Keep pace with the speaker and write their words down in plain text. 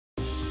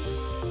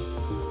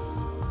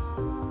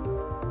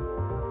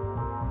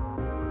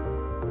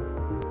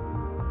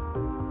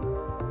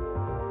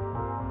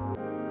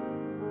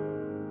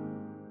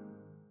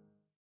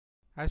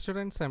Hi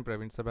students, I'm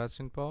Praveen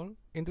Sebastian Paul.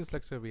 In this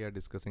lecture, we are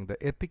discussing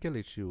the ethical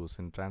issues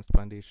in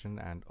transplantation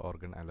and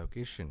organ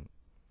allocation.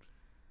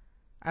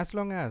 As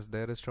long as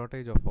there is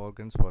shortage of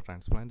organs for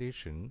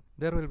transplantation,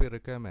 there will be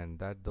requirement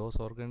that those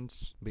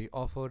organs be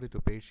offered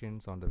to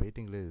patients on the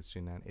waiting list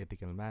in an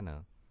ethical manner.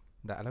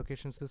 The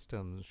allocation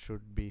system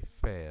should be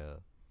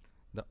fair.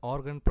 The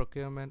Organ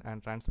Procurement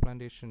and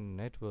Transplantation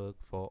Network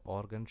for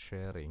Organ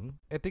Sharing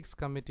Ethics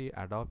Committee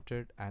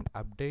adopted and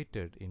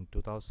updated in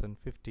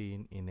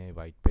 2015 in a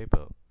white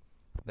paper.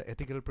 The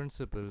ethical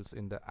principles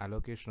in the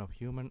allocation of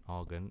human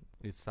organ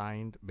is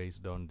signed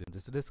based on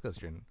this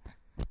discussion.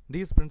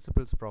 These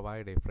principles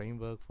provide a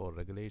framework for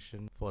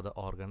regulation for the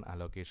organ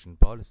allocation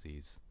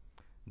policies.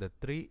 The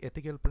three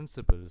ethical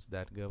principles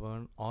that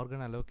govern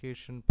organ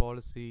allocation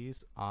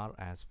policies are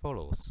as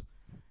follows: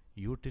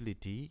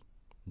 utility,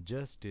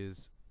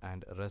 justice,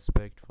 and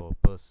respect for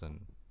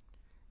person.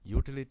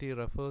 Utility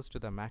refers to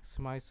the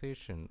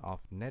maximization of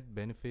net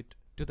benefit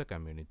to the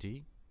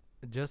community.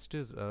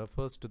 Justice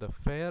refers to the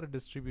fair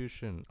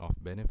distribution of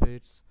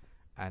benefits,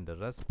 and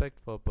respect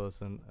for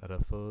person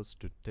refers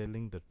to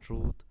telling the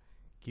truth,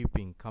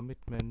 keeping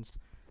commitments,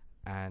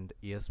 and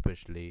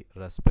especially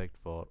respect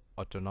for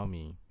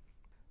autonomy.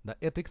 The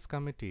Ethics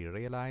Committee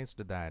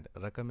realized that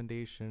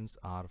recommendations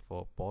are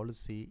for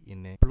policy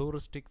in a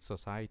pluralistic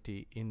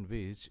society in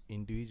which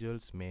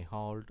individuals may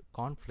hold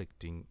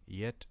conflicting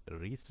yet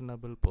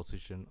reasonable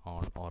position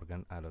on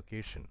organ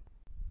allocation.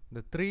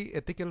 The three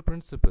ethical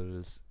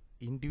principles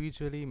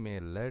individually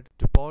may lead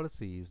to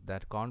policies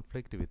that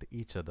conflict with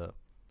each other.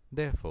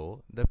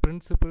 Therefore, the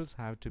principles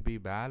have to be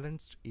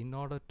balanced in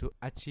order to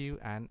achieve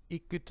an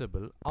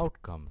equitable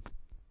outcome.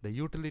 The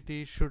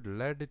utility should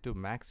lead to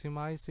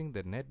maximizing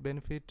the net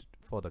benefit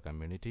for the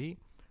community,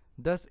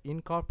 thus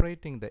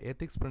incorporating the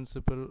ethics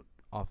principle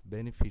of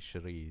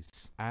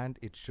beneficiaries, and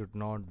it should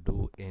not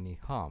do any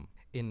harm.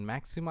 In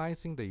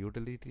maximizing the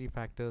utility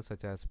factors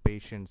such as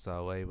patient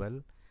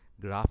survival,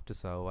 graft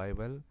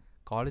survival,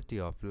 quality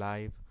of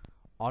life,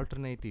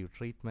 alternative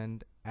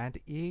treatment, and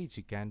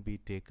age can be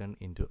taken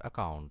into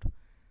account.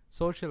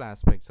 Social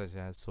aspects such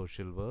as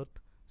social worth,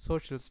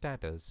 social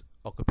status,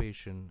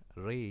 occupation,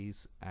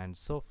 race, and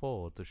so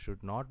forth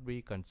should not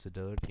be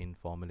considered in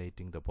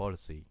formulating the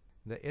policy.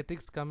 The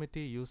Ethics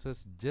Committee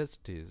uses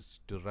justice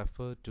to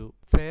refer to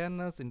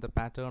fairness in the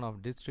pattern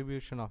of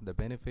distribution of the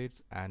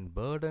benefits and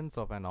burdens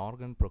of an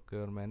organ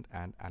procurement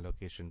and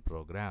allocation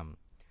program.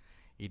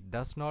 It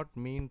does not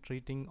mean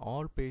treating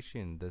all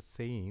patients the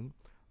same,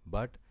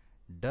 but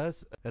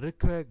does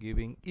require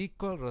giving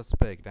equal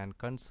respect and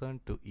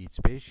concern to each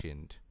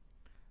patient.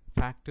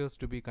 Factors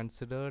to be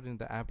considered in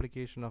the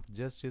application of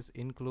justice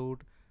include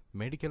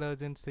medical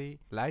urgency,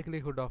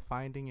 likelihood of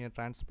finding a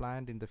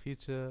transplant in the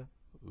future,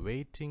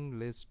 waiting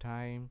list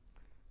time,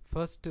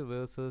 first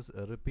versus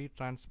a repeat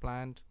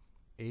transplant,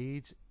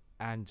 age,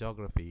 and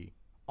geography.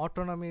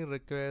 Autonomy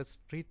requires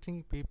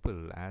treating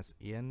people as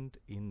end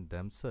in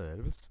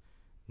themselves,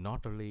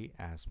 not only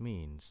as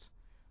means.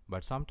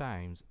 But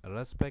sometimes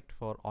respect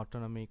for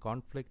autonomy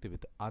conflict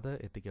with other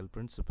ethical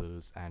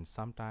principles, and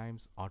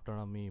sometimes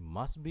autonomy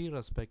must be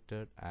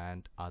respected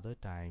and other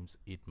times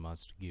it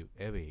must give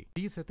away.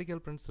 These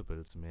ethical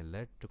principles may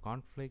lead to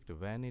conflict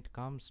when it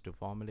comes to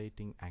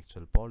formulating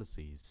actual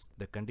policies.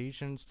 The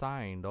conditions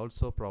signed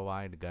also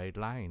provide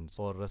guidelines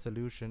for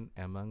resolution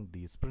among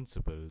these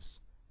principles.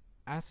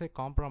 As a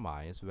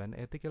compromise, when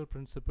ethical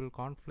principle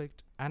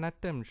conflict, an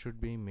attempt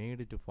should be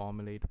made to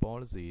formulate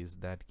policies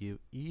that give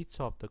each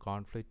of the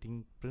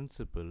conflicting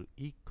principle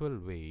equal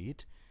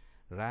weight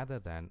rather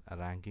than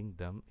ranking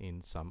them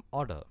in some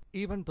order.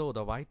 Even though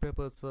the white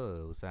paper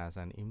serves as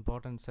an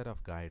important set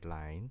of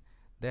guidelines,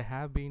 there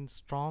have been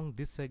strong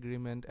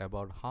disagreement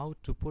about how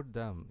to put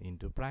them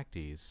into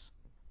practice.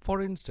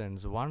 For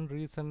instance, one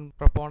reason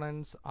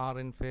proponents are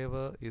in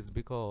favor is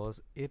because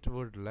it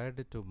would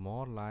lead to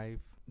more life.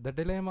 The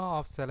dilemma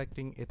of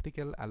selecting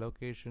ethical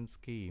allocation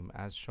scheme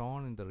as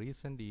shown in the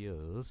recent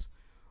years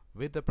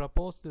with the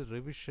proposed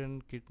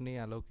revision kidney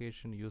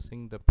allocation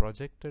using the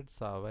projected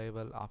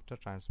survival after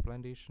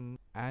transplantation,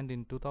 and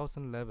in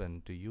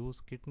 2011 to use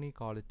kidney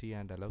quality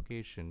and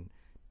allocation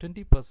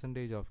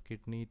 20% of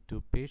kidney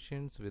to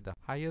patients with the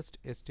highest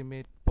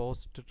estimate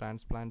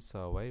post-transplant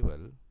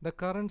survival. The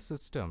current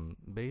system,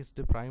 based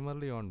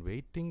primarily on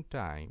waiting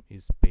time,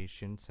 is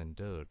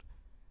patient-centered.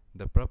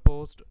 The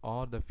proposed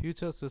or the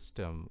future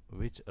system,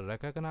 which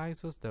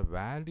recognizes the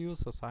value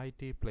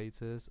society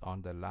places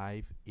on the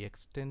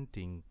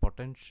life-extending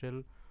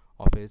potential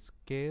of a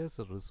scarce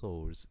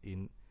resource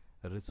in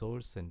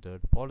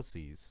resource-centered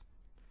policies.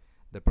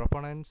 The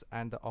proponents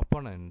and the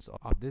opponents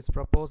of this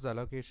proposed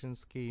allocation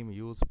scheme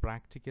use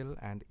practical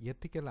and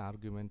ethical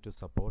arguments to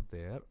support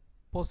their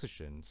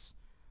positions.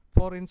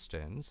 For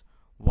instance,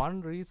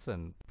 one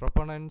reason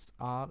proponents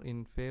are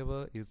in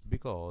favor is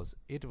because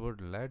it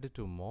would lead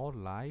to more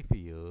life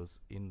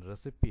years in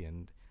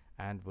recipient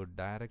and would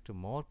direct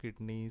more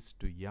kidneys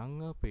to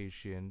younger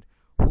patients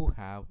who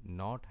have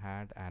not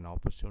had an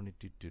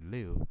opportunity to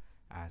live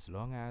as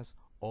long as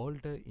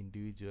older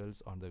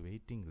individuals on the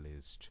waiting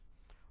list.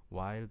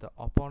 while the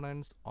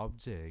opponents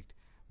object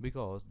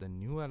because the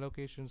new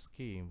allocation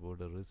scheme would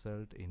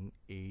result in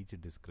age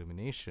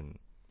discrimination.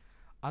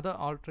 Other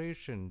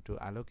alteration to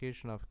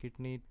allocation of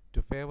kidney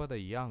to favor the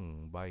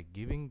young by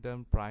giving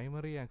them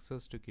primary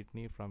access to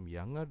kidney from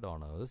younger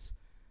donors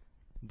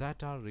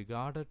that are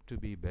regarded to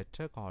be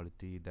better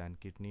quality than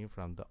kidney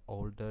from the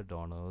older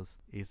donors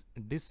is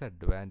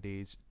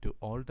disadvantage to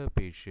older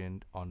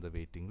patient on the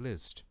waiting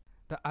list.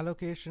 The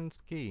allocation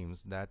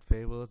schemes that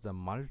favors the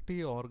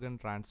multi-organ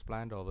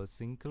transplant over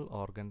single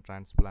organ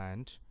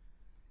transplant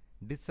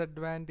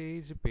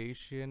disadvantage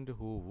patient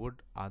who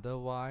would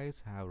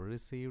otherwise have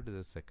received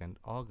the second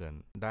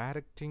organ.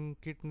 Directing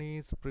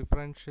kidneys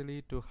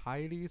preferentially to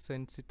highly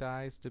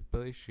sensitized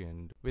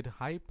patient with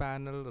high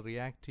panel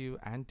reactive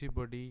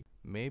antibody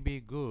may be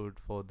good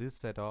for this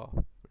set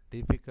of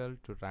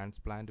difficult to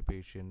transplant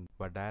patient,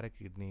 but direct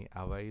kidney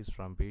aways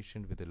from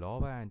patient with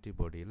lower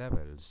antibody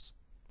levels.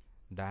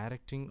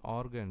 Directing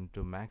organ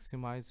to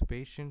maximize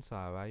patient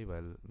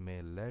survival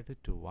may lead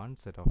to one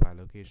set of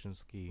allocation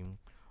scheme,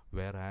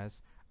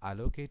 whereas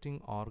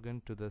allocating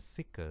organ to the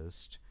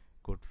sickest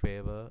could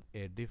favor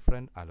a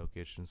different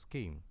allocation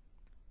scheme.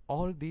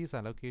 All these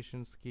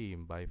allocation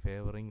schemes by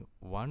favoring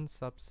one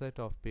subset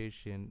of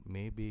patient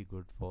may be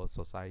good for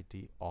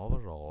society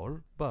overall,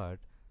 but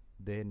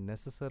they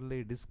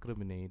necessarily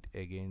discriminate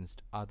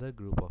against other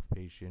group of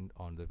patients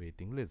on the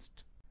waiting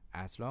list.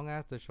 As long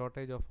as the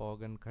shortage of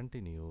organ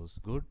continues,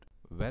 good,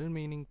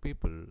 well-meaning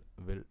people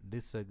will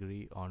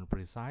disagree on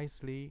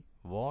precisely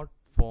what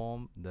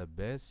form the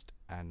best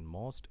and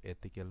most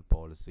ethical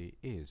policy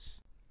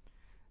is.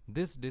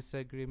 This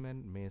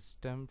disagreement may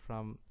stem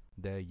from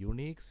their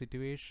unique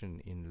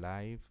situation in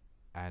life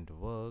and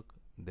work,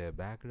 their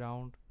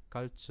background,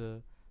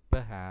 culture,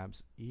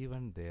 perhaps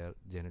even their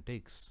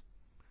genetics.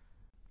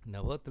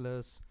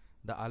 Nevertheless,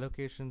 the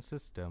allocation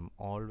system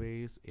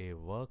always a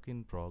work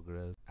in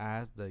progress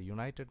as the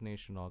United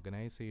Nations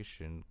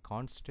organization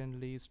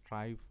constantly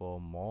strive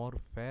for more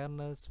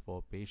fairness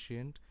for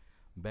patient,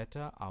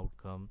 better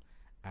outcome,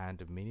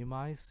 and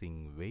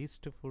minimizing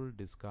wasteful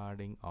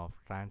discarding of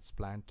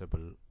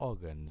transplantable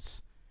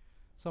organs.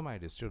 So my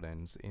dear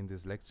students, in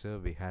this lecture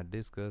we had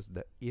discussed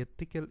the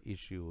ethical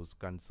issues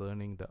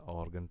concerning the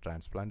organ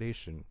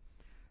transplantation.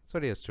 So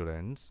dear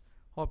students,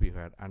 hope you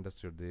had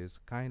understood this.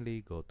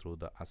 Kindly go through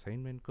the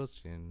assignment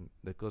question.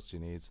 The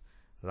question is,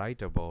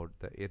 write about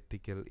the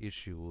ethical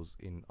issues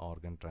in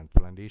organ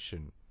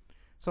transplantation.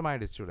 So my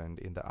dear student,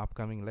 in the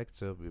upcoming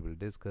lecture we will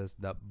discuss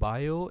the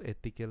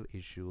bioethical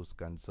issues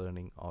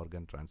concerning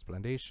organ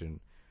transplantation.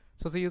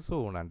 So see you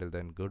soon. Until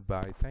then,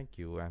 goodbye, thank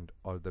you, and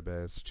all the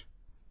best.